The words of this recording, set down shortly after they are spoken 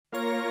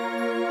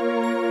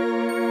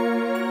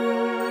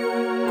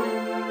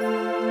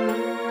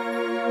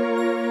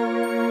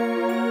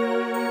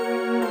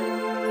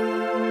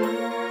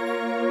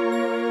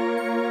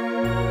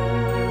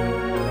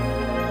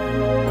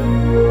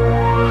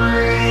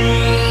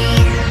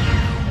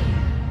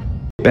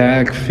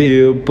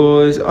Backfield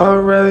boys,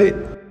 alright.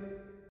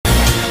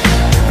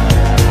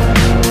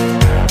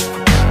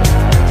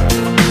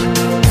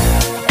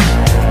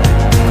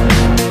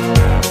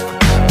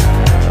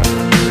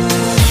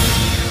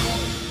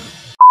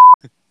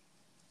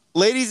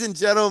 Ladies and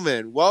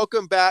gentlemen,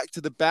 welcome back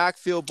to the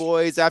Backfield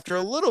Boys after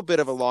a little bit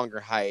of a longer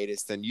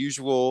hiatus than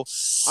usual.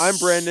 I'm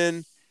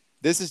Brendan.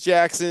 This is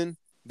Jackson.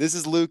 This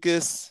is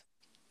Lucas.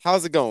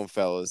 How's it going,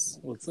 fellas?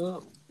 What's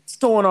up? It's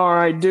going all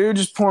right, dude.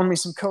 Just pouring me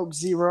some Coke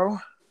Zero.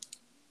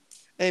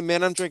 Hey,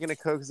 man, I'm drinking a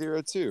Coke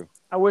Zero, too.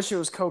 I wish it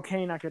was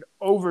cocaine I could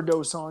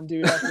overdose on,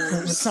 dude,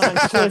 after signing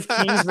Cliff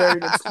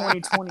Kingsbury to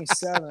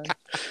 2027.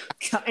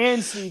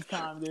 And Steve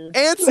Keim, dude.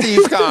 And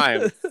Steve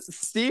Keim.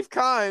 Steve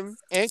Keim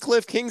and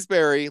Cliff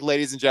Kingsbury,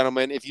 ladies and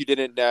gentlemen, if you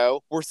didn't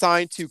know, were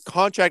signed to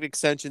contract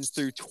extensions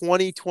through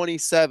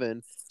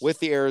 2027 with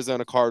the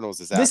Arizona Cardinals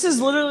This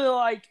is literally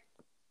like,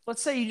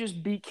 let's say you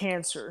just beat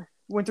cancer.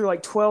 Went through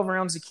like 12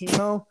 rounds of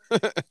chemo.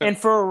 And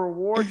for a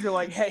reward, you're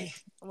like, hey,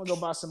 I'm going to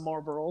go buy some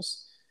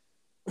Marlboros.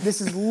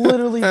 This is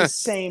literally the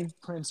same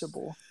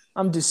principle.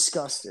 I'm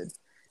disgusted.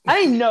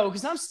 I didn't know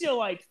because I'm still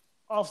like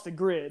off the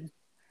grid.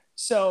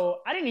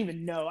 So I didn't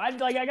even know. I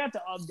got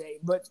the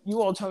update, but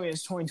you all told me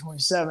it's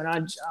 2027.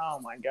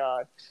 Oh my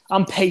God.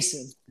 I'm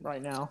pacing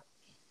right now.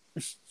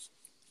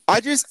 I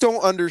just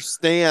don't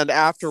understand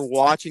after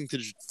watching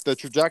the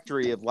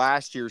trajectory of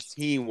last year's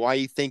team why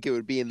you think it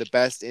would be in the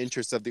best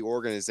interest of the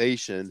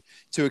organization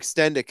to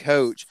extend a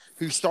coach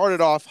who started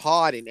off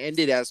hot and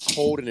ended as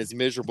cold and as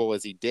miserable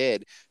as he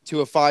did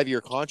to a 5-year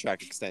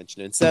contract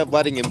extension instead of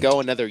letting him go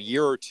another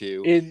year or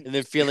two and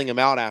then feeling him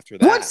out after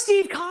that. What's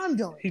Steve Keim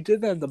doing? He did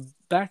that in the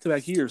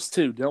back-to-back years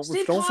too. Don't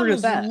Keim forget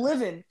is that.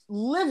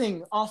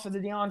 living off of the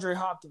DeAndre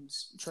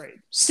Hopkins trade.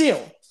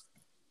 Still. It's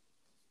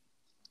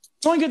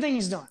the only good thing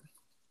he's done.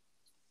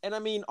 And I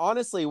mean,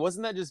 honestly,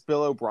 wasn't that just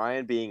Bill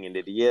O'Brien being an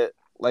idiot?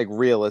 Like,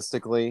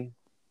 realistically?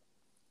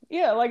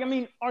 Yeah, like, I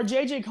mean, our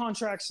JJ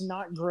contract's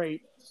not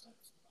great.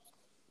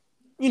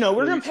 You know,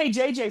 we're going to pay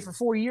JJ for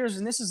 4 years,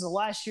 and this is the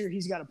last year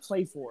he's got to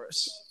play for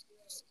us.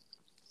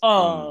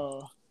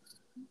 AJ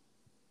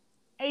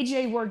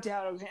worked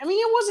out okay. I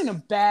mean,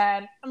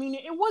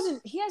 it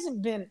wasn't he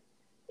hasn't been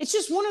 – it's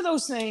just one of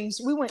those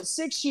things. We went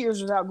 6 years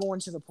without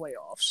going to the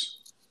playoffs.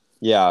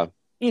 Yeah.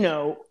 You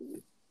know,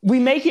 we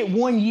make it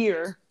 1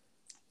 year –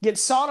 get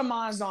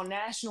sodomized on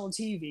national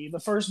TV, the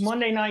first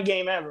Monday night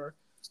game ever.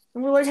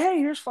 And we're like, hey,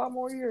 here's 5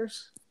 more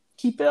years.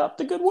 Keep up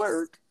the good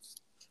work.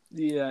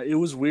 Yeah, it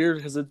was weird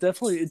because it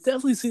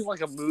definitely seemed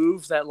like a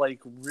move that like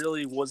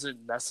really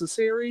wasn't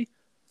necessary.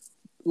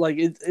 Like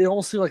it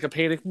almost seemed like a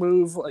panic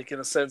move, like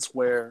in a sense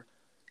where,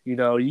 you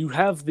know, you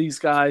have these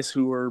guys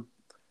who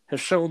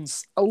have shown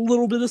a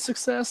little bit of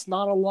success,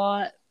 not a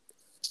lot.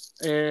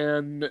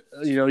 And,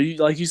 you know,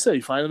 like you said,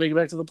 you finally make it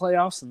back to the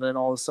playoffs, and then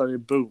all of a sudden,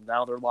 boom,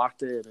 now they're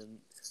locked in. And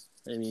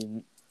I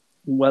mean,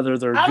 whether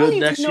they're good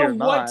next year or not. I don't even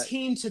know what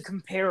team to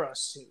compare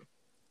us to.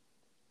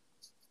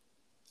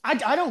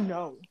 I don't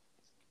know.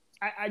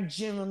 I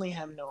genuinely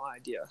have no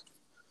idea.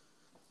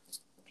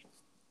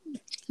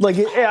 Like,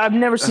 I've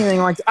never seen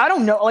anything like that. I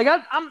don't know. Like,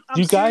 I'm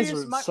you guys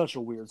serious. are in such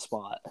a weird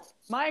spot.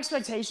 My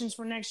expectations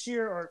for next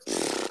year are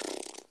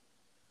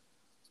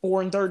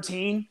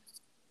 4-13.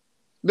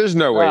 There's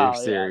no way you're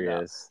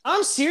serious. Yeah, no.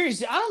 I'm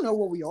serious. I don't know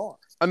what we are.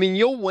 I mean,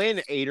 you'll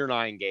win 8 or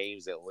 9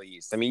 games at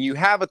least. I mean, you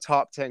have a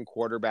top 10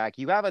 quarterback.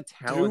 You have a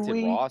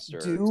talented roster.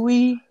 Do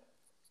we?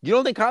 You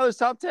don't think Kyler's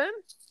top 10?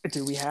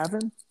 Do we have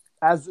him?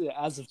 As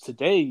of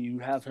today, you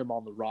have him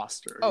on the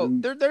roster. Oh,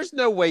 there's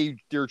no way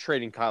you're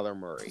trading Kyler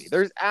Murray.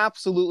 There's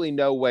absolutely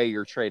no way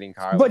you're trading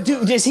Kyler. But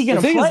dude, is he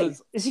going to play?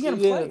 Is he going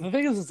to play? The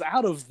thing is, it's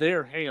out of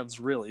their hands,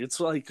 really. It's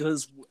like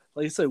because,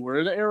 like I said, we're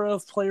in an era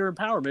of player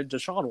empowerment.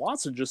 Deshaun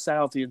Watson just sat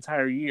out the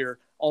entire year,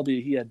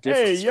 albeit he had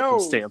different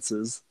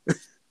circumstances.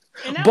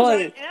 And that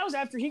was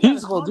after he got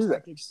a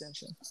contract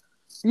extension.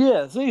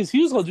 Yeah, the thing is,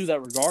 he was going to do that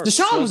regardless.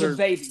 Deshaun was a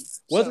baby.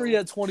 Whether he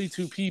had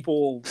 22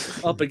 people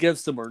up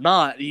against him or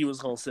not, he was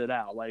going to sit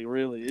out. Like,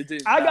 really, it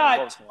didn't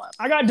matter.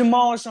 I got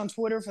demolished on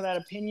Twitter for that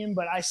opinion,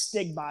 but I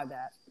stick by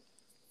that.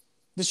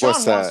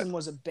 Deshaun Watson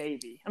was a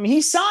baby. I mean,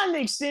 he signed the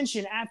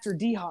extension after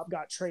D-Hop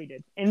got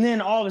traded, and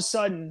then all of a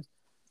sudden,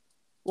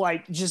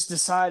 like, just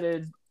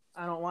decided,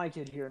 I don't like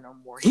it here no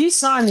more. He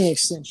signed the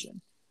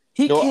extension.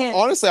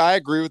 Honestly, I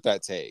agree with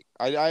that take.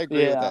 I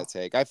agree with that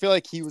take. I feel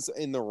like he was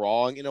in the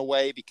wrong in a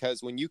way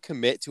because when you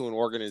commit to an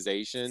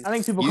organization, I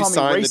think people call me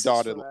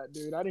racist for that,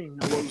 dude. I didn't even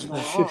know what was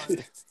going on.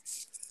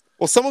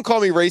 Well, someone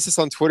called me racist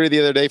on Twitter the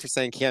other day for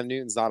saying Cam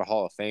Newton's not a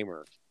Hall of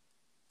Famer.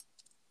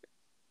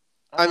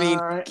 I mean,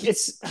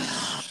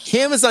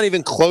 Cam is not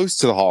even close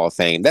to the Hall of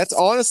Fame. That's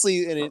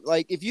honestly,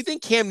 like, if you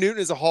think Cam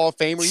Newton is a Hall of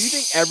Famer, you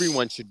think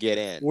everyone should get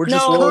in.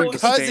 Kirk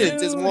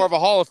Cousins is more of a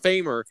Hall of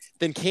Famer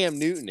than Cam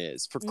Newton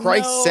is, for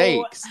Christ's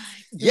sakes.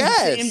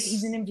 Yes.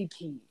 He's an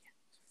MVP.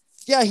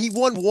 Yeah, he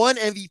won 1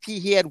 MVP.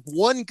 He had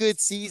 1 good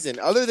season.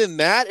 Other than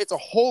that, it's a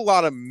whole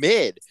lot of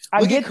mid.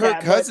 Look at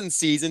Kirk Cousins'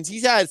 seasons.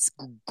 He's had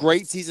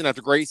great season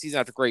after great season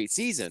after great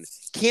season.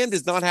 Cam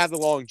does not have the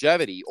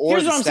longevity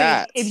or the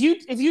stats.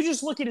 If you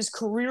just look at his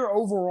career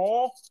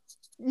overall,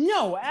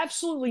 No,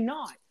 absolutely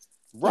not.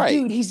 Right.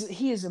 Dude,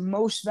 he is the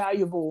most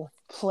valuable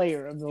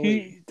player of the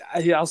league.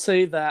 I'll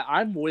say that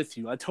I'm with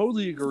you. I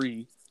totally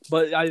agree.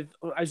 But I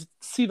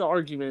see the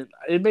argument.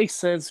 It makes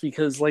sense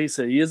because, like I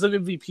said, he is an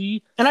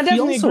MVP. And I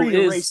definitely also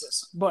agree you're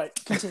racist, but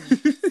continue.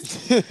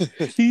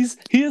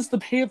 he is the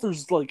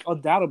Panthers' like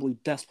undoubtedly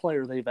best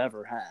player they've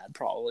ever had,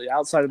 probably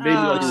outside of maybe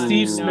like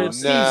Steve Smith.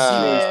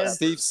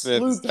 Steve Smith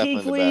is Luke definitely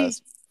the Kuechly.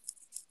 best.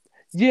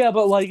 Yeah,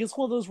 but like it's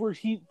one of those where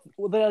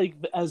they like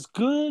as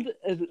good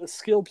and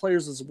skilled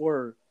players as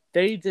were,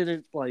 they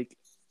didn't make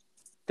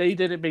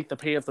the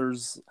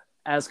Panthers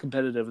as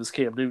competitive as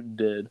Cam Newton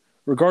did,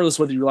 regardless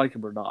whether you like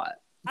him or not.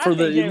 For at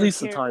least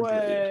the time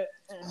period.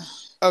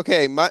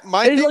 Okay, my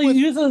and thing with...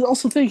 you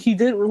also think he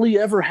didn't really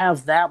ever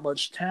have that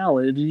much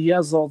talent. He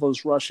has all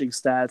those rushing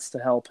stats to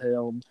help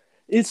him.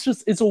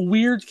 It's a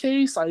weird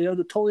case. I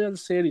totally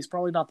understand. He's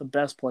probably not the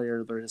best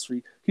player in their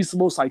history. He's the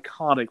most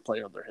iconic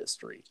player in their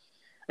history.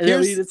 And I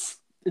mean,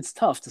 it's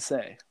tough to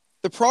say.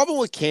 The problem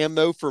with Cam,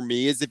 though, for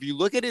me, is if you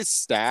look at his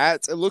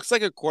stats, it looks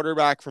like a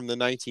quarterback from the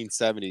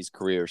 1970s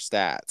career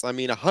stats. I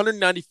mean,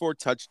 194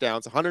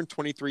 touchdowns,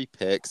 123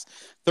 picks,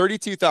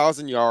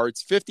 32,000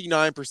 yards,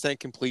 59%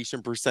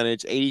 completion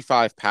percentage,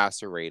 85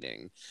 passer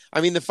rating.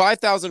 I mean, the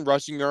 5,000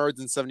 rushing yards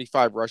and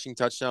 75 rushing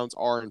touchdowns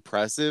are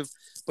impressive,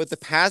 but the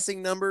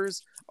passing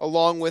numbers,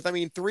 along with,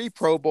 3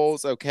 Pro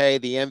Bowls, okay,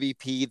 the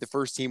MVP, the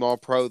first team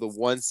All-Pro, the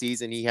one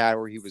season he had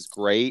where he was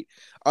great.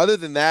 Other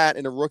than that,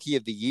 in a Rookie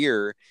of the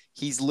Year,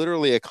 he's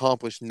literally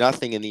accomplished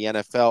nothing in the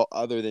NFL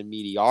other than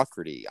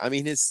mediocrity. I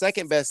mean, his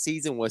second best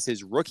season was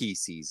his rookie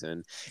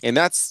season, and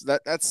that's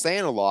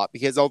saying a lot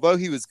because although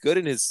he was good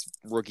in his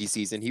rookie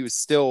season, he was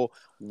still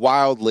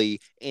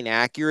wildly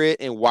inaccurate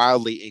and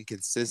wildly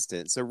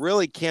inconsistent. So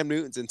really, Cam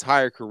Newton's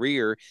entire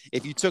career,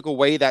 if you took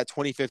away that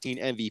 2015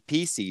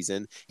 MVP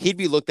season, he'd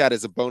be looked at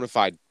as a bona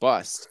fide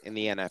bust in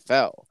the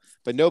NFL.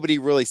 But nobody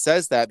really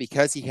says that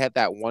because he had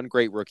that one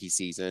great rookie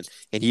season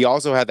and he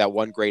also had that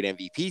one great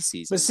MVP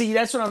season. But see,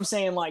 that's what I'm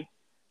saying. Like,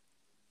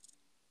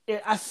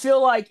 I feel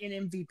like an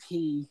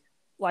MVP,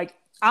 like,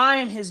 I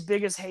am his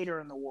biggest hater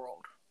in the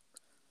world.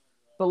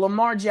 But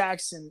Lamar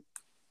Jackson,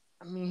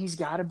 he's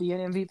got to be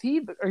an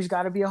MVP, or he's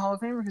got to be a Hall of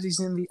Famer because he's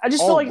an MVP. I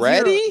just feel like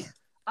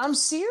I'm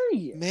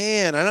serious.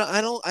 Man,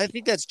 I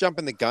think that's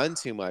jumping the gun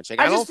too much. Like,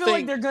 I just feel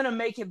like they're gonna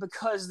make it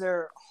because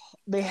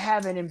they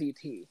have an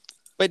MVP.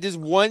 But does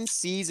one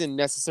season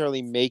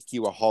necessarily make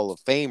you a Hall of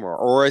Famer,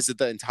 or is it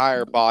the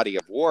entire body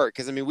of work?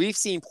 Because we've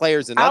seen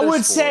players in other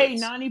sports. Say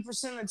 90%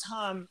 of the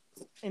time,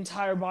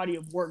 entire body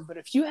of work. But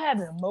if you have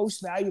the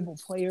most valuable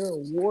player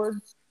award,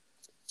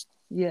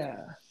 yeah,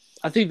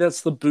 I think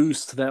that's the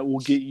boost that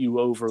will get you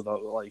over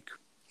the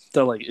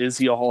is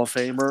he a Hall of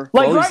Famer?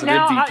 Like right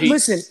now,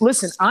 listen,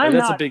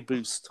 that's a big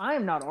boost. I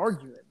am not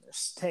arguing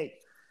this take.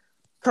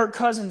 Kirk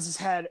Cousins has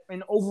had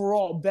an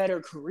overall better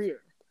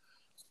career.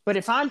 But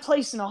if I'm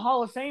placing a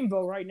Hall of Fame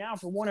vote right now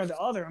for one or the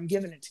other, I'm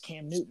giving it to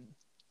Cam Newton.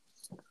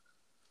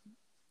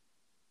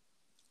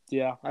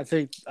 Yeah, I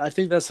think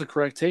that's the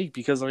correct take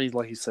because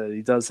like you said,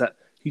 he does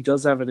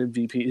have an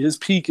MVP. His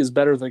peak is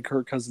better than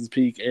Kirk Cousins'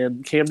 peak,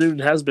 and Cam Newton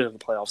has been in the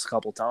playoffs a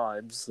couple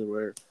times.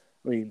 Where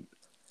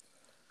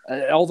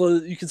although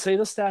you can say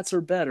the stats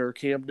are better,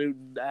 Cam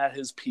Newton at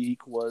his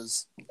peak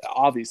was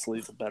obviously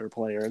the better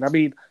player.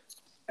 And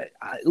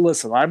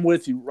listen, I'm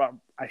with you.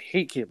 I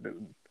hate Cam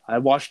Newton. I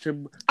watched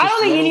him. I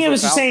don't think any of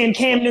us are saying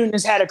Cam Newton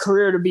has had a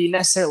career to be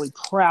necessarily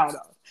proud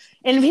of.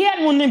 And if he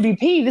hadn't won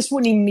MVP, this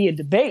wouldn't even be a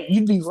debate.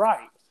 You'd be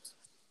right.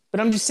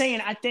 But I'm just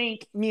saying, I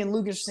think me and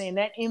Lucas are saying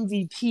that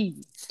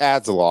MVP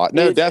adds a lot.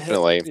 No,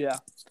 definitely. Yeah.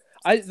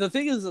 The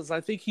thing is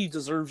I think he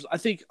deserves. I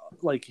think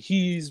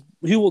he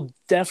will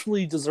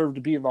definitely deserve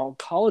to be in the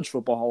College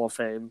Football Hall of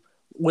Fame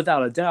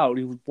without a doubt.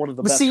 He was one of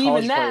the best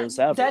college players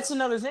ever. That's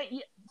another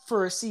thing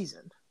for a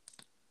season.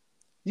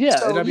 Yeah,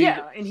 so,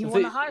 and he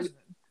won the Heisman.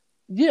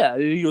 Yeah,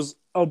 he was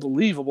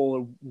unbelievable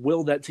and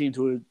willed that team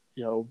to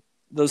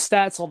the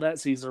stats on that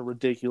season are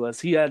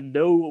ridiculous. He had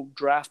no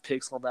draft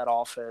picks on that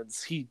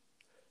offense. He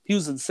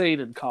was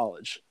insane in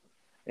college.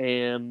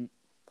 And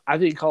I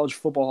think College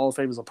Football Hall of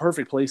Fame is a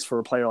perfect place for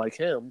a player like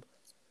him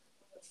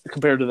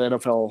compared to the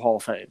NFL Hall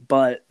of Fame.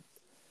 But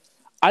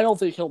I don't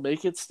think he'll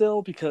make it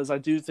still because I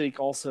do think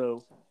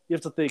also you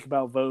have to think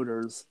about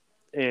voters.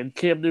 And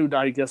Cam Newton,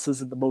 I guess,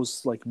 isn't the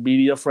most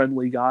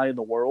media-friendly guy in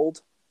the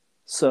world.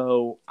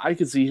 So I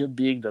could see him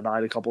being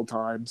denied a couple of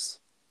times.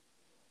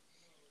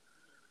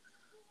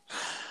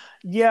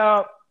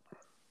 Yeah,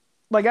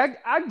 I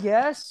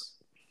guess.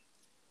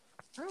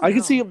 I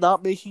can see him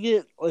not making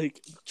it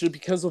just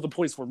because of the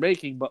points we're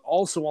making, but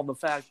also on the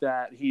fact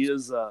that he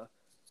is a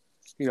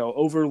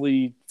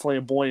overly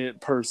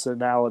flamboyant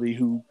personality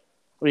who,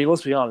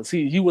 let's be honest,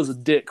 he was a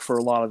dick for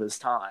a lot of his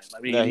time.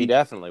 Yeah, he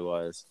definitely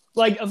was.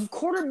 Of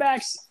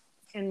quarterbacks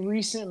in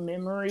recent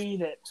memory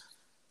that.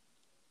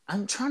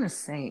 I'm trying to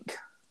think.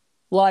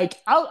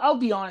 I'll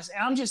be honest.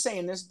 I'm just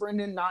saying this,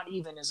 Brendan, not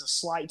even as a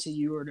slight to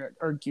you or to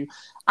irk you.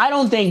 I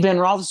don't think Ben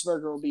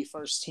Roethlisberger will be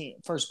first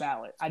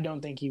ballot. I don't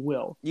think he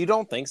will. You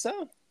don't think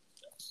so?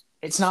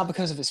 It's not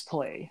because of his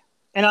play.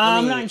 And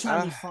I'm not even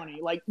trying to be funny.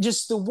 Like,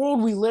 just the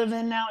world we live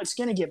in now, it's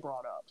going to get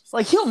brought up.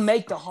 Like, he'll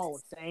make the Hall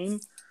of Fame.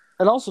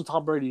 And also,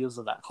 Tom Brady is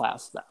in that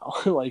class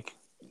now. Like,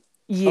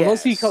 yes.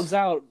 Unless he comes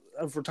out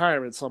of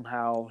retirement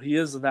somehow, he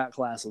is in that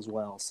class as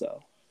well.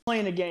 So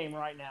playing a game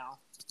right now.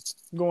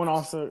 Going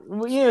off the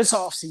it's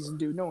off season,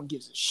 dude. No one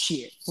gives a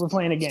shit. We're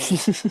playing a game.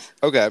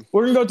 Okay.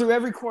 We're gonna go through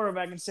every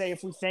quarterback and say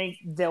if we think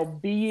they'll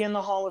be in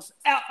the Hall of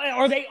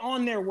are they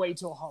on their way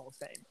to a Hall of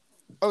Fame?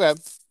 Okay.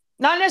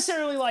 Not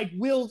necessarily like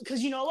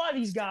because a lot of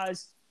these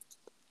guys,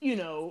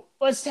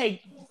 let's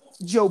take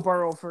Joe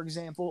Burrow for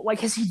example. Like,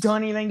 has he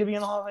done anything to be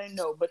in the Hall of Fame?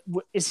 No, but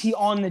is he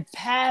on the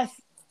path?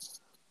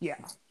 Yeah.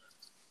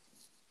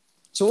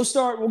 So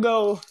we'll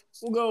go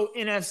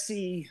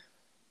NFC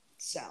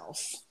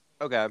South.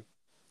 Okay.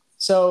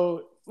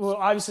 So,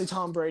 obviously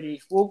Tom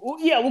Brady.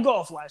 We'll go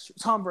off last year.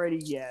 Tom Brady,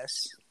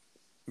 yes.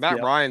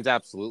 Matt Ryan's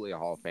absolutely a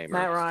Hall of Famer.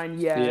 Matt Ryan,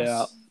 yes.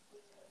 Yeah.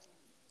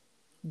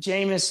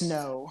 Jameis,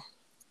 no.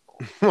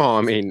 Well,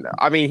 I mean,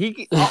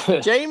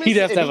 Jameis. He'd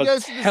have to have a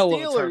hell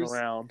of a Steelers,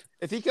 turnaround.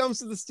 if he comes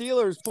to the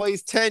Steelers,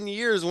 plays 10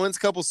 years, wins a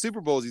couple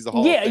Super Bowls, he's a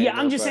Hall of Famer. Yeah.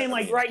 I'm just saying,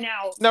 like right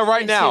now. No,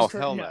 right now,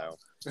 hell no.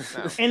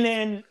 And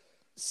then,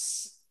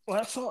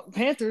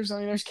 Panthers. I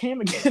mean, there's Cam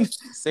again.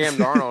 Sam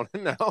Darnold,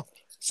 no.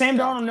 Sam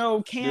Darnold,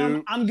 no. Cam,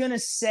 Nope. I'm gonna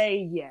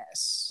say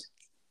yes.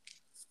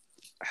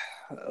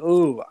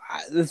 Oh,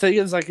 the thing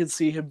is, I could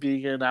see him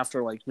being in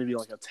after maybe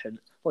a 10,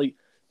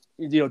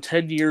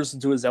 10 years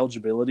into his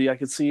eligibility. I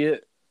could see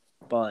it,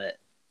 but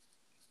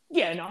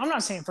yeah, no, I'm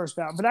not saying first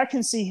ballot, but I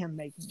can see him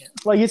making it.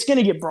 Like, it's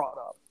gonna get brought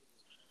up.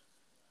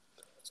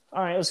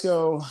 All right, let's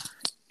go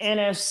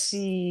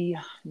NFC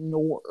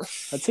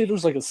North. I'd say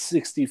there's a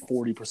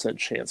 60-40%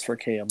 chance for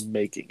Cam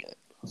making it.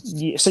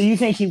 Yeah, so you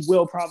think he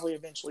will probably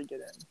eventually get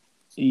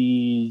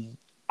in?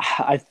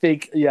 I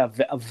think,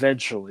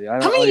 eventually. How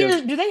many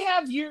years do they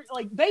have?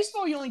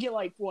 Baseball, you only get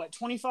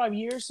 25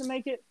 years to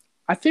make it?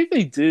 I think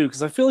they do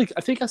because I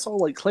think I saw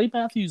Clay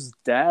Matthews'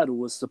 dad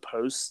was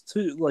supposed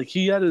to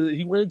he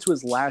went into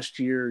his last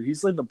year.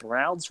 He's in the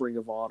Browns Ring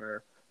of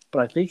Honor, but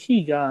I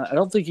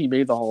don't think he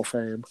made the Hall of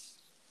Fame.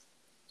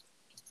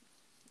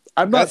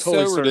 That's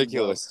totally so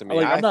ridiculous to me.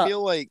 I'm I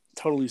feel like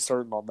totally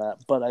certain on that,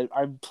 but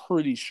I'm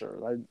pretty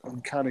sure.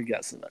 I'm kind of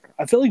guessing there.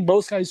 I feel like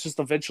most guys just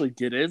eventually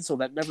get in, so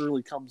that never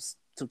really comes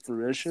to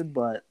fruition.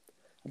 But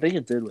I think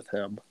it did with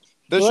him.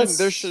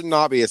 there should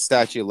not be a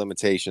statute of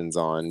limitations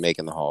on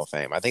making the Hall of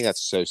Fame. I think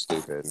that's so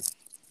stupid.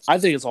 I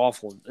think it's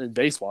awful in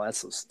baseball.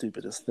 That's the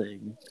stupidest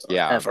thing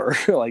ever.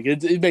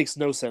 It makes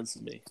no sense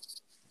to me.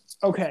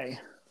 Okay,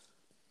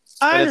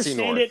 I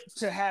understand it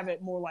to have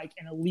it more like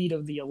an elite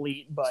of the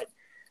elite, but.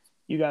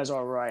 You guys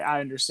are right. I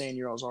understand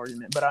your all's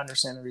argument, but I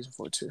understand the reason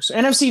for it too. So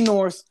NFC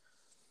North,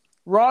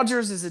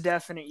 Rodgers is a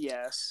definite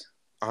yes.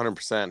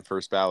 100%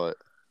 first ballot.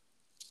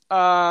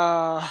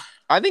 I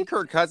think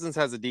Kirk Cousins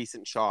has a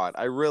decent shot.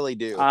 I really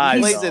do. He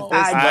plays at this level.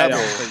 I don't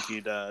think he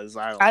does.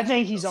 I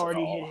think he's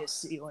already hit his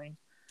ceiling.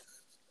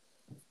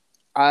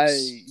 I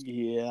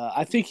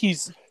think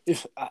he's.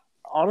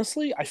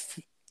 Honestly,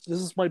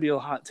 this might be a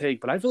hot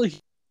take, but I feel like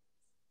he's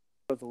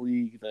the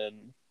league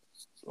than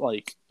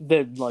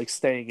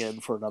staying in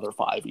for another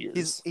 5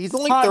 years. He's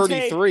only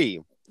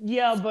 33.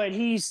 Yeah, but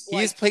he's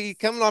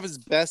coming off his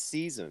best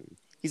season.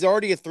 He's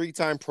already a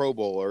 3-time Pro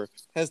Bowler,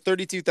 has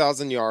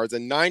 32,000 yards,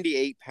 and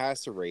 98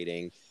 passer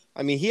rating.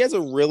 I mean, he has a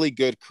really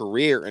good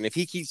career, and if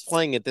he keeps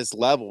playing at this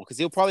level, because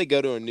he'll probably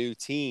go to a new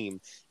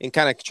team and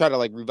kind of try to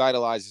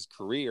revitalize his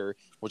career,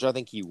 which I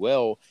think he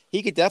will,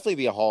 he could definitely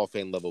be a Hall of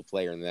Fame level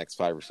player in the next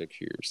 5 or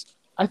 6 years.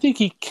 I think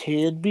he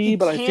can be,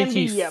 but I think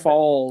he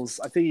falls.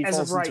 I think he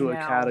falls into a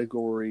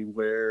category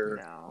where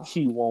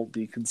he won't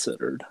be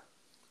considered.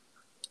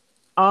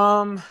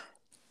 I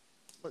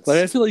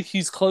feel like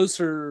he's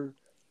closer.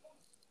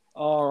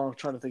 Oh, I'm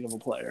trying to think of a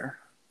player.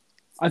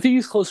 I think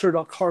he's closer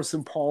to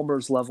Carson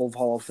Palmer's level of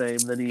Hall of Fame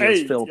than he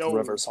is Philip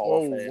Rivers'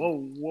 Hall of Fame.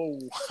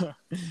 Whoa.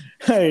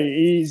 Hey,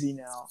 easy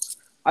now.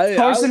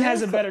 Carson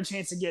has a better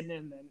chance of getting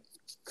in than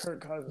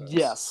Kirk Cousins.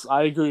 Yes,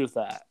 I agree with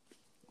that.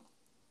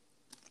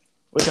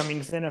 Which, I mean,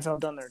 if the NFL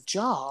done their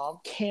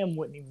job, Cam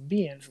wouldn't even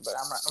be in. But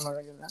I'm not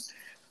going to get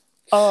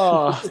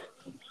that.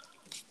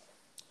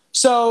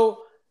 So,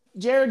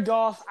 Jared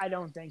Goff, I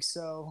don't think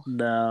so.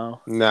 No.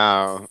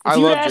 I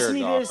love Jared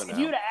Goff. If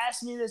you would have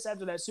asked me this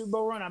after that Super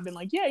Bowl run, I've been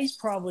like, yeah, he's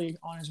probably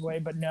on his way,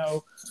 but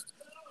no.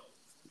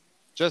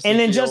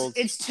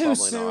 It's too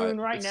soon.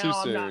 Not. Right it's now,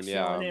 soon, I'm not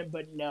feeling it,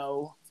 but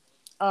no.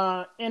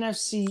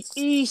 NFC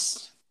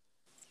East.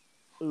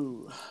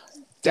 Ooh.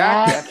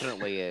 Dak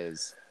definitely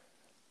is.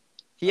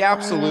 He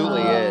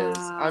absolutely is.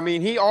 I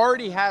mean, he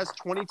already has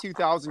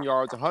 22,000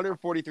 yards,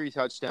 143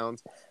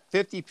 touchdowns,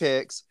 50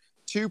 picks,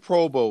 2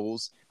 Pro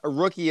Bowls, a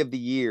Rookie of the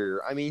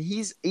Year. I mean,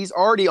 he's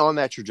already on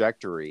that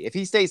trajectory. If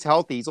he stays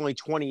healthy, he's only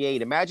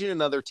 28. Imagine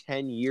another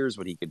 10 years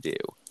what he could do.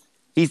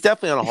 He's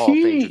definitely on a Hall of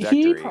Fame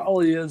trajectory. He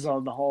probably is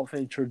on the Hall of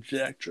Fame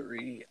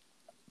trajectory.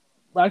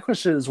 My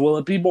question is, will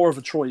it be more of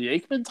a Troy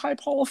Aikman type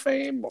Hall of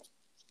Fame?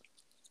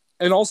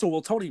 And also,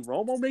 will Tony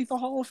Romo make the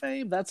Hall of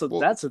Fame? That's an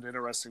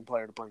interesting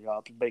player to bring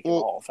up and make the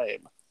Hall of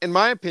Fame. In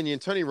my opinion,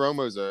 Tony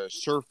Romo's a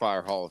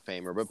surefire Hall of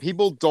Famer, but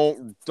people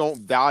don't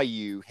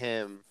value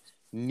him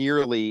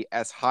nearly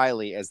as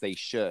highly as they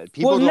should.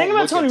 People the don't thing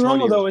about look at Tony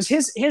Romo though is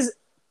his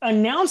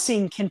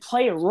announcing can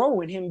play a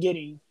role in him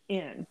getting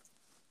in.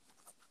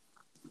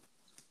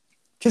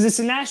 Because it's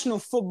a National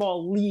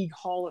Football League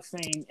Hall of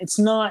Fame. It's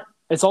not.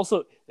 It's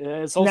also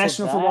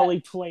National Football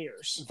League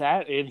players.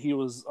 That, and he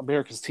was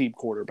America's team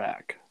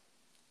quarterback.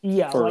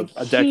 Yeah, for a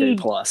decade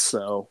plus.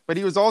 So, but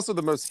he was also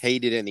the most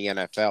hated in the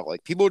NFL.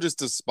 Like people just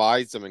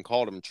despised him and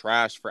called him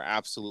trash for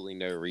absolutely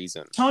no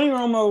reason. Tony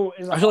Romo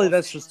is. I feel like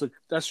that's just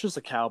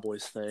a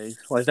Cowboys thing.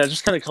 Like that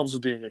just kind of comes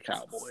with being a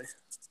Cowboy.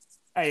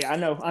 Hey, I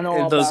know.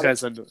 And those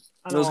guys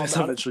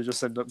eventually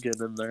just end up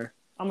getting in there.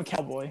 I'm a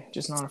Cowboy,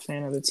 just not a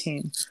fan of the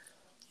team.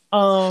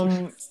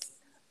 Okay.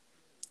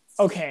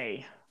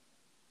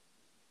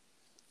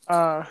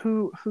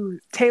 Who?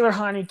 Taylor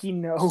Heineke?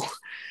 No.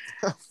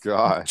 Oh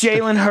God.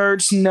 Jalen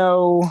Hurts?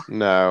 No.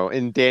 No,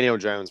 and Daniel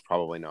Jones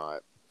probably not.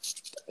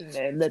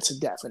 And that's a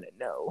definite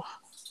no.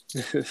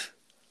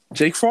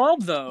 Jake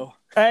Fromm though.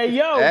 Hey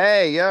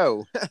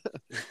yo.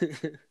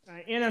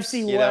 NFC West.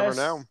 You never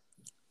know.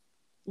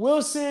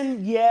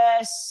 Wilson,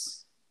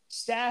 yes.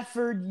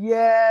 Stafford,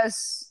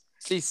 yes.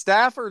 See,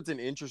 Stafford's an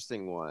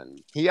interesting one.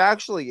 He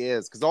actually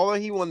is, because although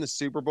he won the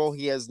Super Bowl,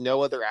 he has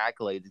no other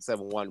accolades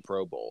except one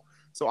Pro Bowl.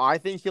 So I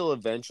think he'll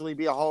eventually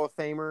be a Hall of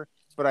Famer,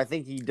 but I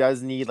think he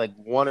does need like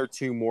 1 or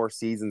 2 more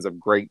seasons of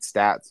great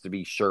stats to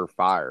be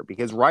surefire.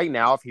 Because right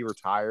now, if he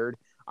retired,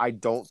 I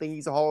don't think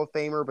he's a Hall of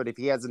Famer, but if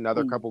he has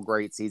another couple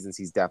great seasons,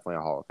 he's definitely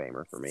a Hall of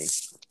Famer for me.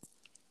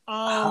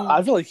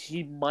 I feel like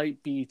he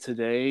might be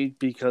today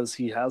because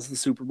he has the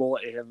Super Bowl,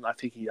 and I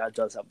think he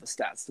does have the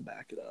stats to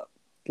back it up.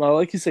 Well,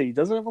 like you say, he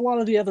doesn't have a lot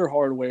of the other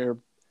hardware,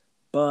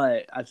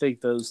 but I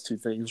think those two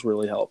things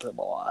really help him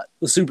a lot.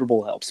 The Super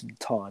Bowl helps him a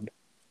ton.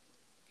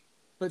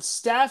 But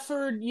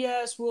Stafford,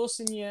 yes.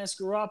 Wilson, yes.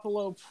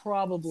 Garoppolo,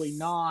 probably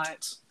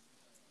not.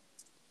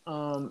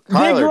 Big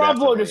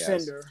Garoppolo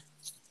defender.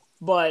 Yes.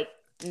 But,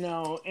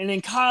 no. And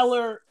then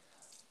Kyler...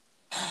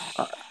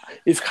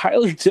 if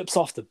Kyler tips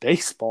off the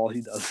baseball,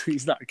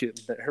 he's not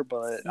getting there,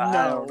 but no.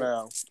 I don't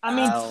know. I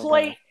mean,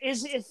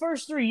 his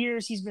first 3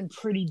 years, he's been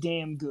pretty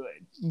damn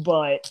good,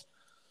 but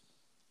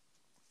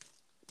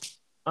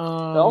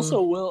I'm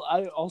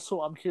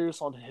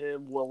curious on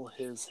him. Will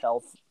his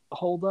health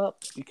hold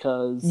up?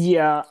 Because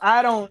my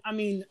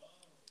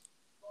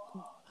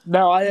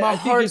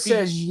heart if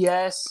says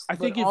yes. I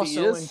think if also he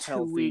is in 2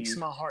 healthy, weeks,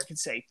 my heart can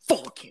say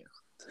fuck him.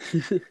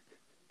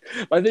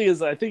 I think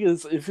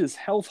if his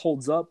health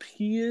holds up,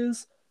 he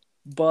is.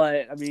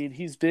 But I mean,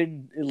 he's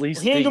been at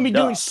least. He ain't gonna be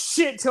doing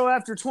shit till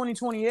after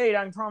 2028.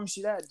 I can promise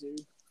you that,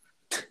 dude.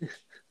 God,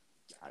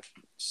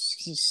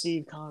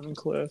 Steve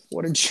Cliff,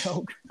 what a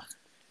joke!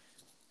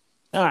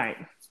 All right,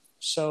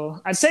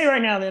 so I'd say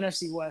right now the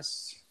NFC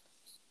West,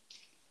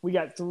 we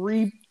got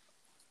 2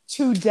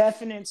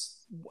 definites,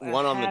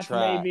 one on the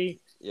track, maybe.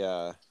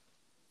 Yeah.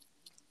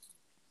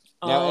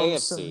 Now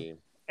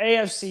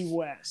AFC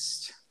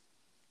West.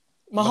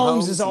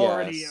 Mahomes is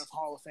already a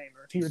Hall of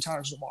Famer if he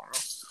retires tomorrow.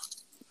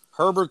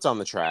 Herbert's on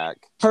the track.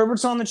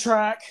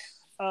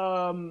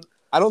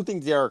 I don't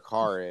think Derek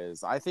Carr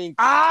is. I think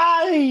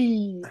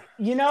I'm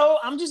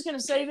just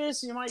gonna say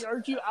this. You might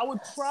argue. I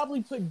would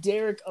probably put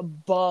Derek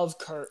above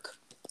Kirk.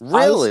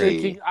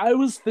 Really? I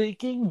was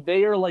thinking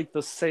they are like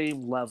the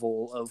same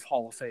level of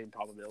Hall of Fame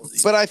probability.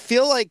 But I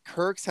feel like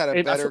Kirk's had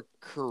a better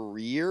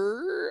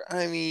career.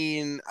 I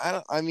mean,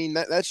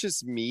 that's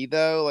just me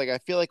though. Like I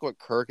feel like what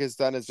Kirk has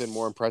done has been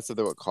more impressive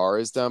than what Carr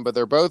has done, but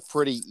they're both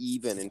pretty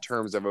even in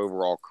terms of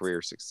overall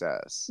career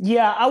success.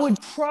 Yeah, I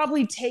would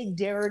probably take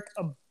Derek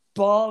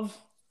above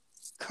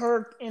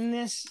Kirk in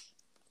this.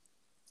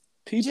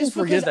 People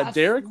forget that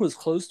Derek was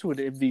close to an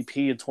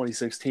MVP in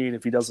 2016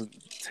 if he doesn't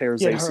tear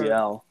his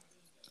ACL.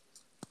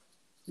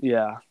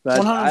 Yeah.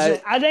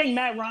 100%. I think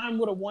Matt Ryan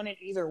would have won it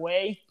either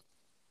way.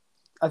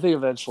 I think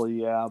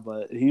eventually, yeah,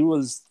 but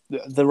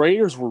the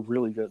Raiders were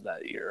really good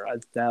that year.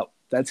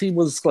 That team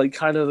was like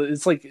kind of it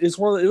was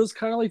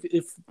kind of like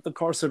if the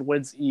Carson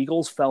Wentz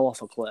Eagles fell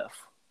off a cliff.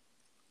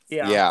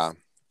 Yeah. Yeah.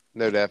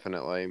 No,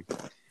 definitely.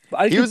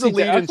 He was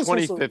elite in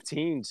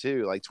 2015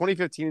 too. Like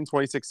 2015 and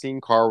 2016,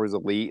 Carr was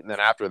elite, and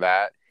then after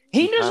that,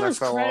 he deserves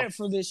credit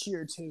for this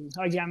year too.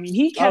 Like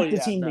he kept the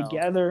team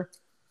together.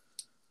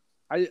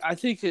 I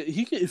think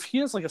if he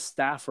has like a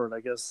Stafford, I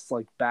guess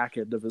like back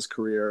end of his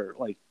career,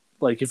 like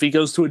if he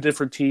goes to a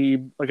different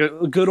team, like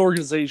a good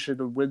organization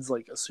and wins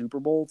like a Super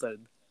Bowl,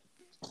 then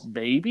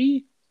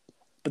maybe.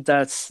 But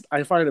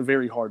I find it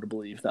very hard to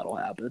believe that'll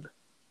happen.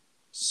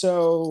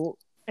 So,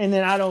 and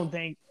then I don't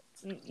think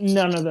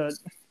none of the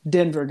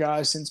Denver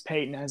guys since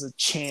Peyton has a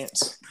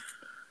chance.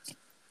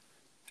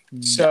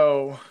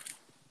 So,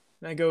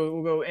 we'll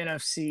go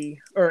NFC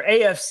or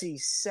AFC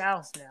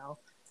South now.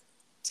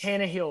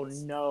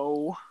 Tannehill,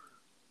 no.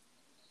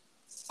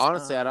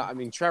 Honestly,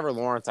 Trevor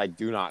Lawrence, I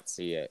do not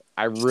see it.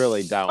 I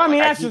really don't. I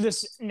mean, after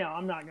this, no,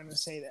 I'm not going to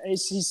say that.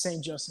 He's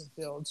saying Justin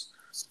Fields.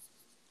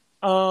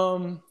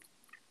 Deshaun,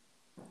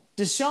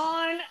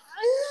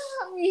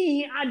 I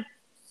mean, I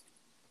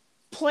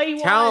play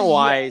wise,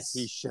 Talent-wise,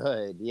 yes. he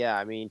should. Yeah,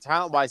 I mean,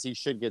 talent-wise, he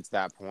should get to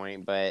that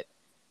point, but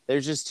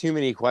there's just too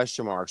many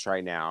question marks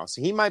right now.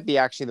 So he might be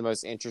actually the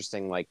most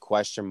interesting, like,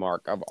 question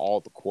mark of all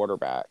the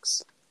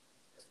quarterbacks.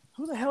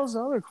 Who the hell's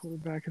the other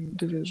quarterback in the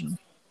division?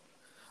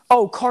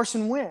 Oh,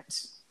 Carson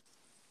Wentz.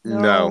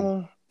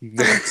 No.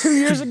 2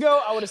 years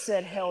ago, I would have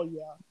said hell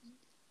yeah.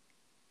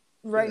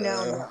 Right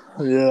now,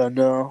 no. Yeah,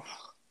 no.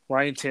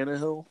 Ryan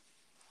Tannehill?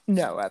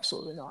 No,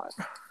 absolutely not.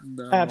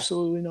 No.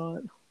 Absolutely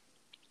not.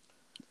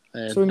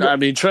 And, So we can go- I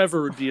mean,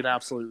 Trevor would be an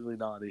absolutely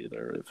not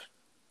either if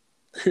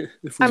we're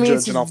it's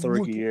judging off the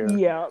rookie year.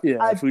 Yeah.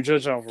 If we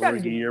judge off the gotta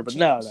rookie give him year. a But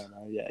chance.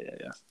 no.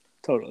 Yeah.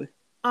 Totally.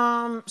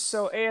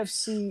 So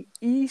AFC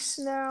East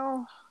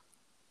now.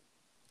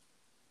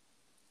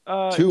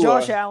 Tua.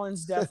 Josh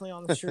Allen's definitely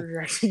on the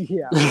trajectory.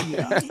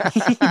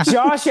 Yeah.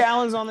 Josh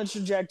Allen's on the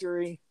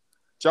trajectory.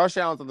 Josh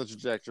Allen's on the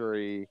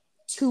trajectory.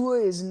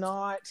 Tua is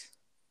not.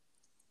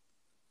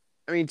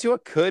 I mean, Tua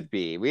could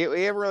be. We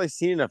haven't really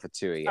seen enough of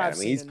Tua yet. I've I mean,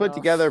 seen he's put enough.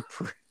 together.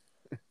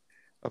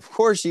 Of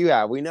course you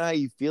have. We know how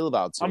you feel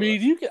about Tua. I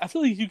mean, I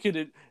feel like you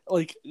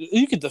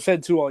could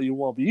defend Tua all you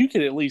want, but you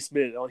can at least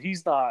admit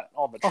he's not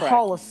on the A track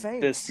Hall of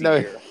Fame. this no,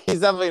 year. he's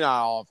definitely not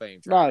a Hall of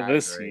Fame. Not I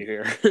this agree.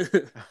 year.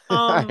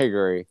 I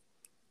agree.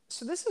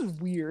 So this is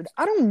weird.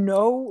 I don't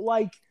know.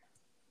 I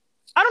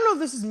don't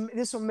know if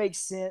this will make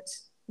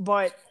sense,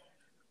 but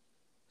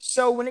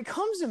so when it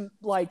comes to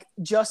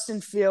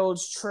Justin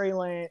Fields, Trey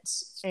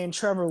Lance, and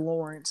Trevor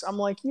Lawrence, I'm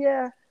like,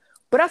 yeah,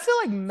 but I feel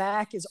like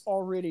Mac is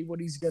already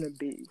what he's gonna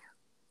be,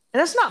 and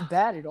that's not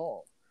bad at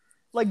all.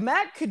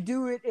 Mac could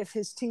do it if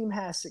his team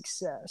has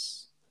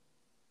success,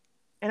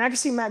 and I can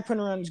see Mac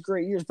putting around his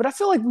great years. But I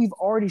feel like we've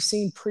already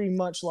seen pretty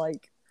much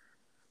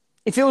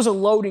if it was a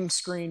loading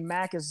screen,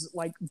 Mac is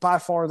by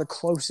far the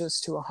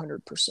closest to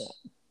 100%.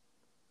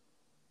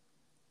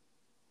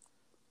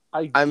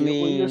 I get what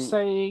mean- you're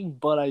saying,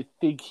 but I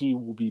think he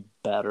will be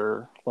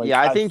better.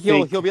 I think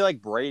he'll be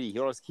like Brady.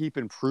 He'll just keep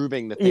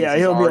improving the things he's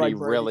he'll be already like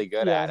Brady. really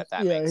good at. If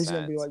that makes he's sense.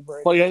 gonna be like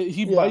Brady.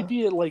 He Yeah. might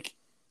be at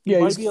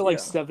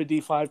he's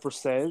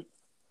 75%,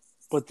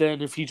 but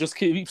then if he just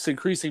keeps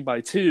increasing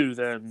by 2,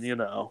 then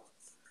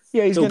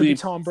Yeah, he's He'll going to be be-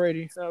 Tom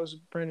Brady. That was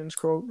Brandon's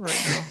quote right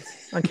now.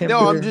 I can't No,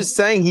 believe I'm just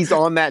saying he's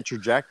on that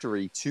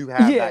trajectory to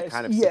have that Yes,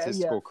 kind of yeah,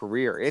 statistical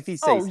career if he Oh,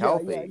 stays yeah,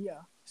 healthy.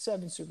 yeah.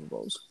 7 Super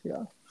Bowls.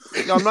 Yeah.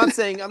 No, I'm not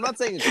saying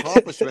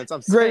accomplishments.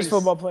 I'm Greatest saying,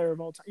 football player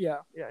of all time. Yeah,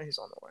 he's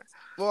on the way.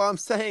 Well, I'm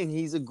saying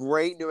he's a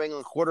great New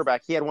England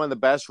quarterback. He had one of the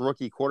best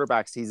rookie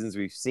quarterback seasons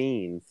we've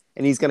seen,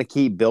 and he's going to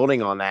keep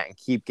building on that and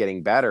keep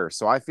getting better.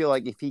 So I feel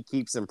like if he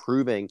keeps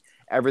improving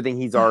everything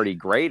he's already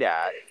great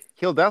at,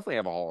 he'll definitely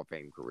have a Hall of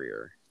Fame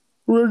career.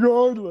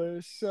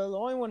 Regardless. So the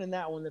only one in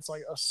that one that's a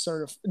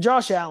certified.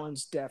 Josh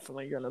Allen's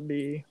definitely going to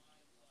be.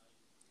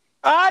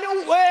 I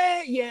don't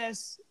wait.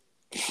 Yes.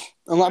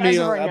 I mean, As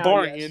of right now,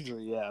 barring yes.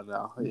 injury, yeah,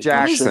 no.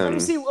 Jackson.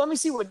 Let me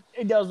see what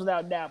it does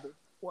without Dabble.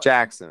 What?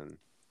 Jackson,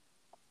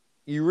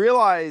 you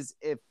realize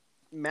if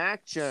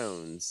Mac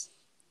Jones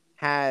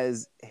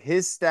has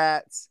his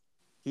stats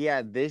he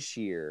had this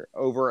year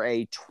over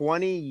a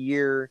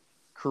 20-year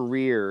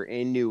career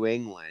in New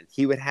England,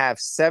 he would have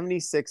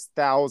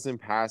 76,000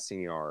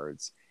 passing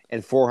yards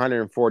and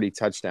 440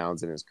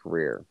 touchdowns in his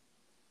career.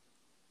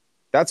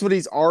 That's what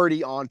he's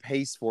already on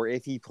pace for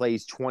if he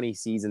plays 20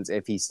 seasons,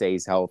 if he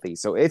stays healthy.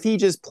 So if he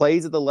just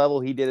plays at the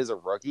level he did as a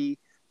rookie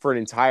for an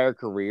entire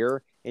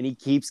career and he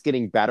keeps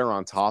getting better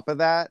on top of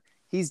that,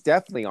 he's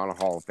definitely on a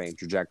Hall of Fame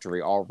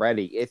trajectory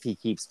already if he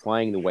keeps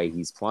playing the way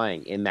he's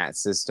playing in that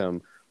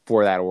system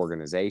for that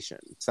organization.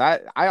 So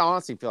I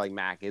honestly feel like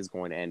Mac is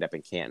going to end up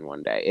in Canton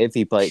one day if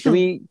he plays.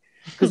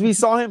 Because we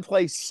saw him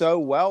play so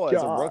well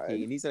as a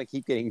rookie, and he's going to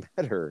keep getting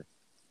better.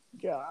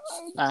 God.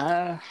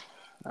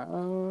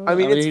 I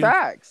mean, it's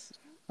facts.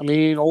 I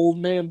mean, old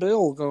man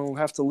Bill gonna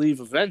have to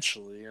leave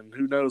eventually, and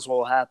who knows what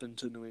will happen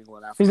to New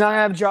England after. He's not going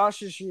to have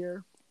Josh this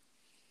year.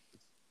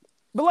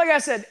 But like I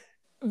said,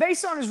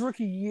 based on his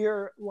rookie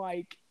year,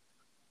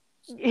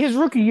 his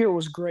rookie year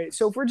was great.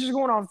 So if we're just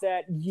going off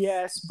that,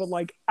 yes. But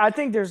I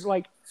think there's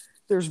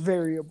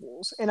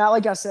variables. And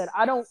like I said,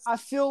 I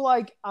feel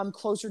like I'm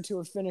closer to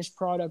a finished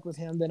product with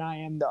him than I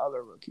am the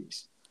other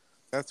rookies.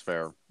 That's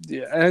fair.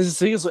 Yeah, as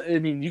the thing is, I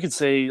mean, you could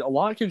say a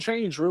lot can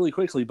change really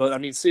quickly, but I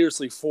mean,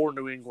 seriously, for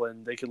New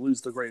England, they could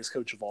lose the greatest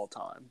coach of all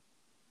time.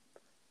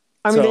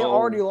 I mean, they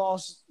already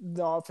lost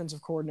the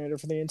offensive coordinator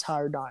for the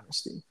entire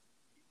dynasty.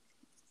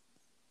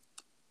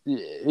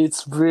 It'll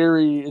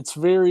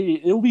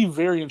be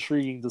very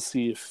intriguing to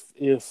see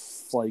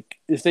if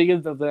they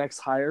get the next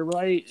hire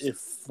right,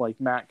 if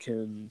Matt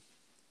can,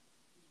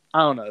 I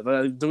don't know,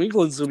 but New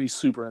England's gonna be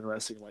super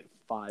interesting in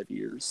 5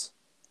 years.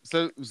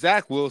 So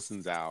Zach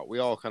Wilson's out. We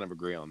all kind of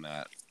agree on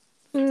that.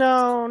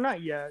 No,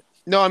 not yet.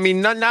 No, I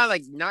mean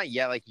not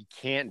yet. He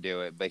can't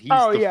do it, but he's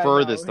the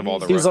furthest of all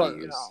the he's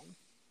rookies.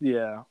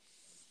 Yeah.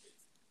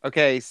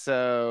 Okay,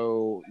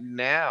 so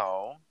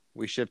now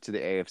we shift to the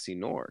AFC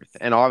North.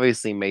 And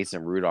obviously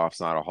Mason Rudolph's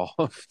not a Hall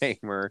of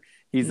Famer.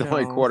 He's the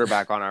only No.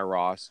 quarterback on our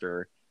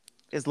roster.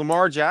 Is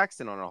Lamar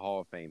Jackson on a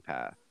Hall of Fame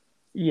path?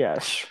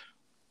 Yes.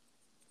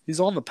 He's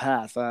on the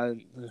path.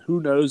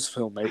 Who knows if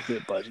he'll make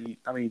it, but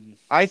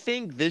I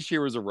think this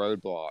year was a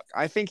roadblock.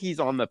 I think he's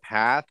on the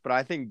path, but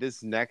I think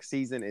this next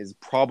season is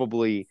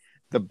probably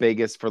the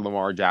biggest for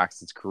Lamar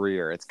Jackson's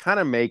career. It's kind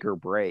of make or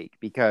break,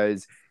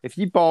 because if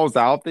he balls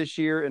out this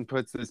year and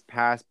puts this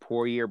past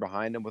poor year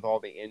behind him with all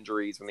the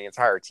injuries when the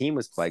entire team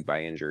was plagued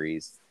by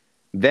injuries,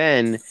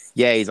 then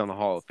yeah, he's on the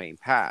Hall of Fame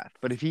path.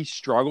 But if he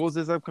struggles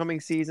this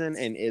upcoming season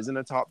and isn't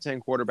a top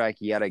 10 quarterback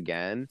yet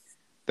again,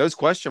 those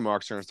question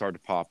marks are going to start to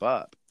pop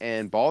up.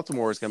 And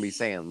Baltimore is going to be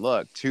saying,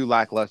 look, 2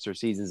 lackluster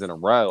seasons in a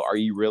row. Are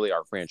you really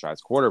our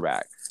franchise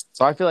quarterback?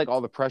 So I feel like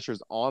all the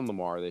pressure's on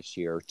Lamar this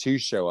year to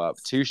show up,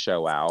 to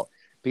show out,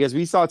 because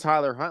we saw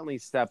Tyler Huntley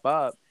step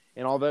up.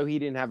 And although he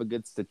didn't have a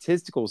good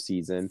statistical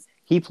season,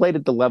 he played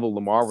at the level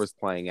Lamar was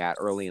playing at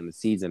early in the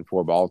season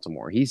for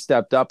Baltimore. He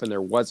stepped up and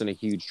there wasn't a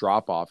huge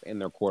drop-off in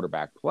their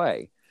quarterback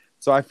play.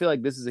 So I feel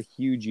like this is a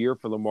huge year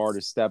for Lamar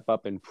to step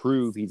up and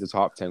prove he's a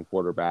top 10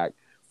 quarterback,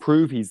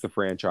 prove he's the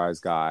franchise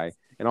guy,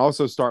 and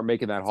also start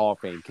making that Hall of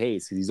Fame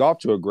case, because he's off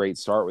to a great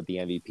start with the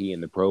MVP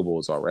and the Pro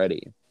Bowls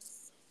already.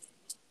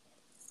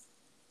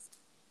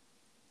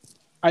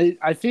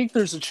 I think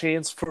there's a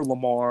chance for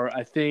Lamar.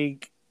 I feel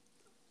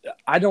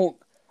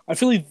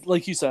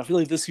like you said, I feel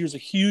like this year's a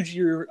huge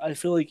year. I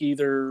feel like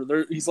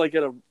he's like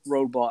at a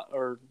roadblock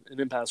or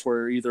an impasse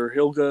where either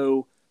he'll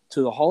go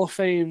to the Hall of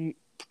Fame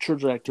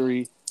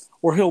trajectory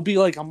or he'll be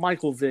like a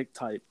Michael Vick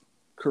type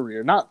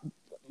career, not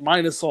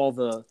minus all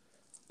the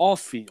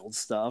off-field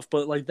stuff,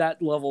 but like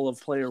that level of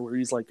player where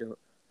he's like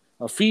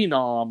a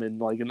phenom and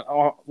like an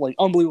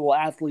unbelievable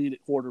athlete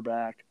at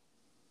quarterback,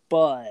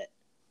 but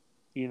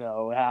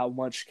how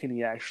much can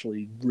he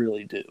actually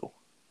really do?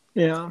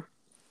 Yeah.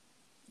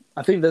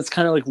 I think that's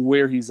kind of like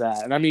where he's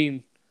at. And I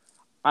mean,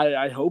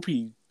 I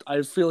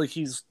feel like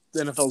the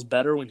NFL's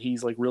better when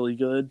he's like really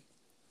good,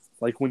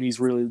 like when he's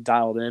really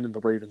dialed in and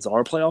the Ravens are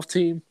a playoff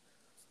team.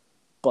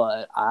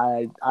 But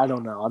I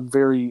don't know. I'm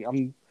very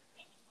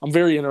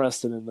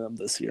interested in them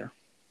this year.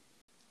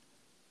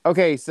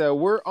 Okay, so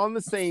we're on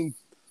the same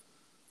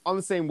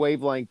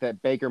wavelength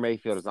that Baker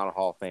Mayfield is not a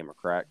Hall of Famer,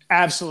 correct?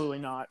 Absolutely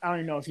not. I don't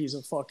even know if he's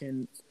a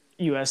fucking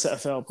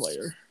USFL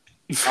player.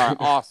 All right,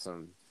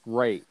 awesome.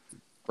 Great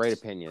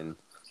opinion.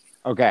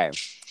 Okay.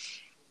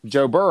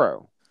 Joe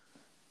Burrow.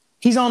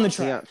 He's on the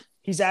track. Yeah.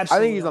 He's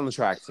absolutely I think he's on the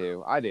track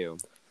too. I do.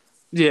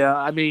 Yeah,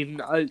 I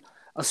mean,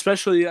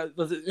 especially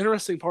the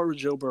interesting part with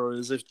Joe Burrow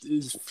is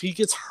if he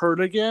gets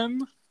hurt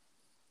again,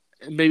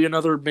 maybe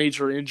another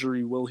major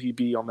injury, will he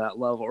be on that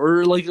level?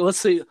 Or like,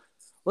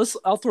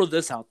 I'll throw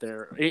this out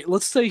there.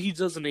 Let's say he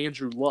does an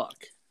Andrew Luck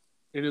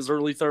in his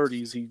early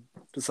 30s. He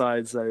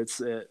decides that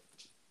it's it.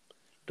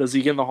 Does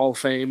he get in the Hall of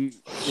Fame?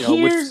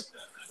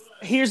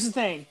 Here's the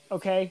thing,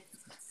 okay?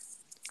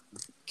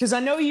 Because I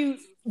know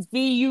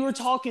you were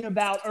talking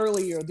about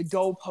earlier the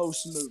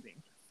goalposts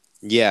moving.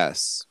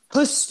 Yes.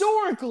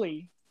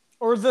 Historically,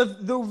 or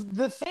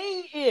the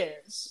thing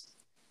is,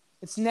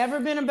 it's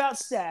never been about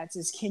stats.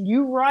 It's can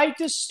you write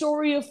the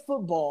story of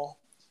football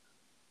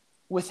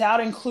without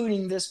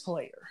including this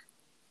player?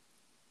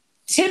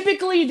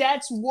 Typically,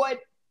 that's what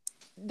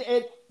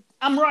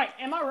I'm right.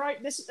 Am I right?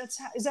 Is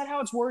that how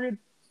it's worded?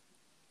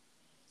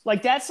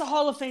 Like, that's the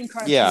Hall of Fame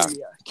criteria.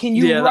 Yeah. Can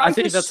you write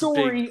the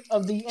story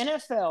of the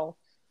NFL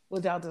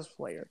without this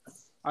player?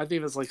 I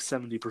think it's like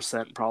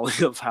 70%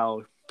 probably of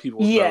how people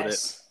vote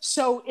it.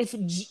 So if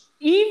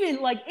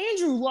even like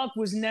Andrew Luck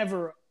was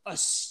never a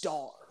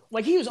star.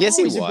 Like he was yes,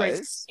 always he a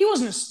was.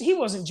 great. He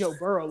wasn't Joe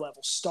Burrow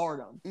level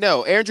stardom.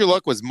 No, Andrew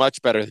Luck was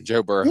much better than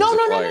Joe Burrow. No.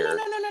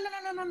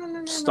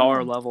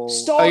 Star level.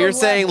 Star oh, you're level.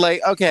 saying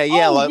like okay,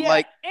 yeah,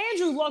 like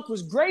Andrew Luck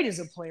was great as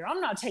a player.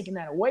 I'm not taking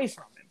that away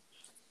from him.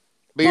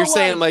 But you're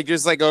saying like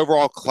just like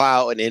overall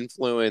clout and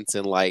influence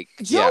and like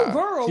Joe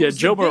Burrow was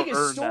Joe the Burrow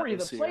biggest story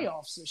of the year.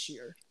 playoffs this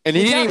year. And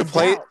he didn't even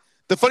play.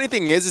 The funny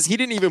thing is he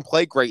didn't even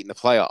play great in the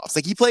playoffs.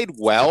 Like he played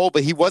well,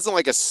 but he wasn't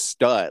like a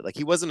stud. Like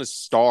he wasn't a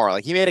star.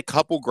 Like he made a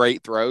couple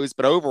great throws,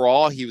 but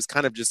overall he was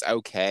kind of just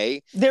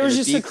okay. There was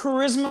just a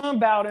charisma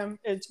about him.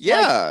 Like,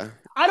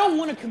 I don't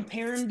want to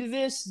compare him to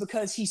this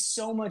because he's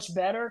so much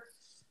better.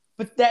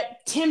 But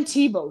that Tim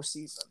Tebow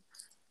season,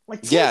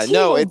 like Tim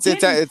Tebow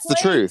it's the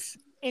truth.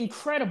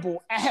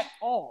 Incredible at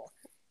all.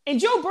 And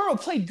Joe Burrow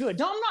played good.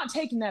 No, I'm not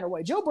taking that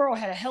away. Joe Burrow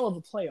had a hell of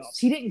a playoffs.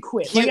 He didn't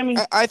quit.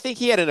 I think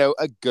he had a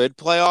good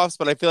playoffs,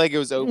 but I feel like it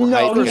was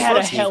overhyped. No, he had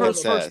a hell of a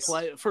first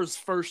playoffs.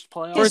 First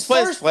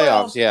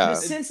playoffs, yeah.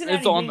 Cincinnati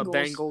it's on Bengals, the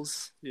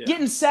Bengals. Yeah.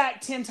 Getting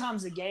sacked 10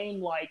 times a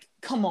game, like,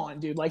 come on,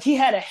 dude. Like, he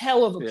had a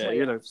hell of a playoffs. Yeah, he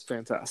had a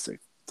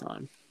fantastic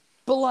time.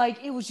 But,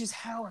 like, it was just,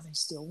 how are they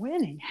still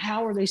winning?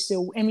 How are they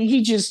still – I mean,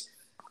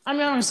 I don't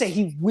want to say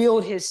he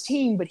willed his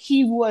team, but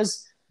he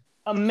was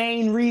a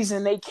main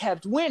reason they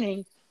kept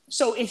winning.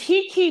 So if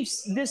he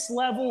keeps this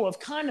level of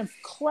kind of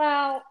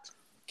clout,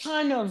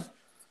 kind of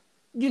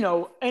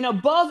an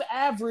above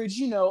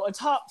average, a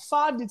top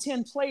 5 to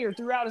 10 player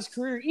throughout his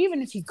career,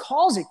 even if he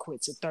calls it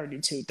quits at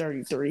 32,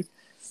 33,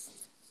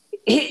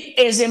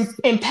 as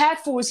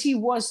impactful as he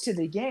was to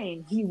the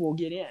game, he will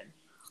get in.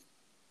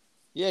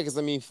 Yeah, because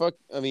Joe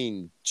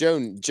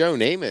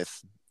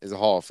Namath is a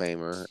Hall of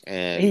Famer,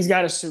 and he's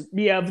got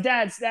but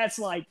that's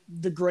like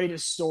the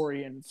greatest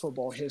story in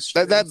football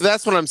history.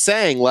 That's what I'm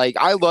saying. Like,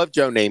 I love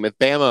Joe Namath,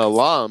 Bama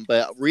alum,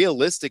 but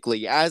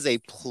realistically, as a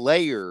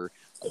player,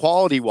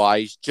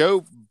 quality-wise,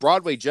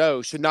 Broadway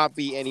Joe should not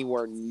be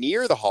anywhere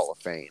near the Hall of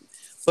Fame.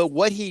 But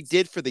what he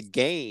did for the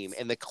game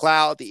and the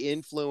clout, the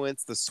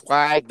influence, the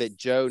swag that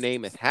Joe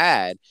Namath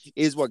had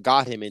is what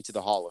got him into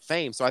the Hall of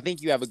Fame. So I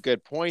think you have a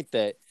good point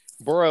that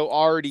Burrow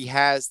already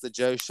has the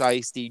Joe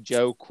Shiesty,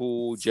 Joe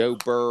Cool, Joe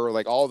Burr,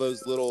 like all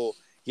those little,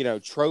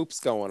 tropes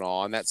going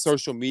on, that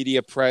social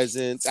media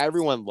presence.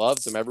 Everyone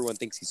loves him. Everyone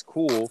thinks he's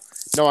cool.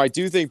 No, I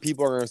do think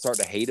people are going to start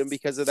to hate him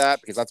because of that,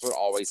 because that's what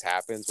always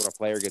happens when a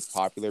player gets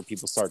popular.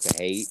 People start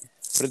to hate.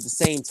 But at the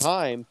same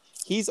time,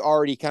 he's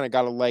already kind of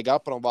got a leg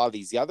up on a lot of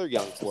these other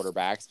young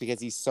quarterbacks because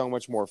he's so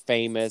much more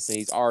famous and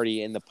he's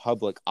already in the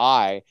public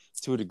eye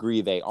to a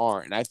degree they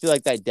aren't. And I feel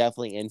like that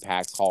definitely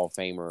impacts Hall of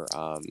Famer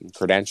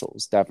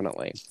credentials,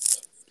 definitely.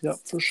 Yep,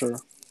 for sure.